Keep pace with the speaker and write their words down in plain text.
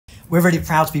We're really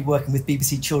proud to be working with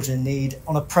BBC Children in Need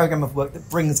on a programme of work that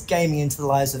brings gaming into the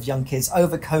lives of young kids.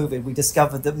 Over COVID, we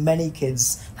discovered that many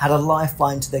kids had a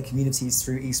lifeline to their communities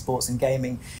through esports and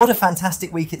gaming. What a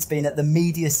fantastic week it's been at the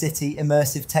Media City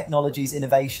Immersive Technologies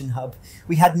Innovation Hub.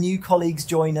 We had new colleagues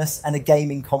join us and a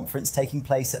gaming conference taking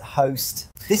place at Host.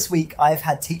 This week, I've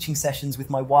had teaching sessions with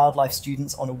my wildlife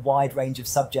students on a wide range of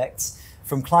subjects,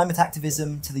 from climate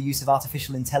activism to the use of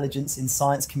artificial intelligence in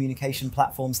science communication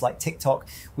platforms like TikTok.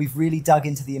 We've really dug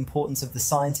into the importance of the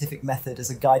scientific method as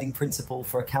a guiding principle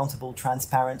for accountable,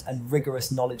 transparent, and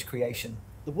rigorous knowledge creation.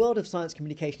 The world of science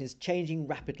communication is changing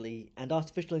rapidly, and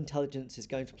artificial intelligence is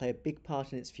going to play a big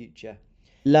part in its future.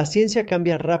 La ciencia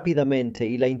cambia rápidamente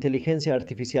y la inteligencia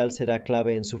artificial será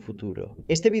clave en su futuro.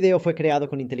 Este video fue creado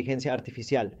con inteligencia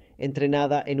artificial,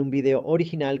 entrenada en un video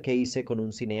original que hice con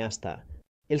un cineasta.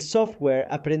 El software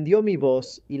aprendió mi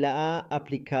voz y la ha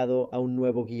aplicado a un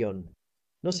nuevo guión.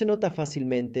 No se nota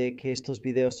fácilmente que estos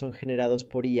videos son generados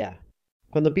por IA.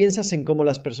 Cuando piensas en cómo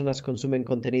las personas consumen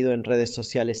contenido en redes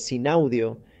sociales sin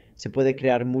audio, se puede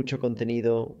crear mucho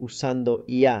contenido usando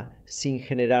IA sin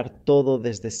generar todo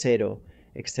desde cero,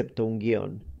 excepto un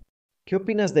guión. ¿Qué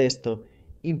opinas de esto?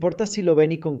 ¿Importa si lo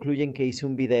ven y concluyen que hice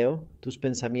un video? ¿Tus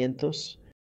pensamientos?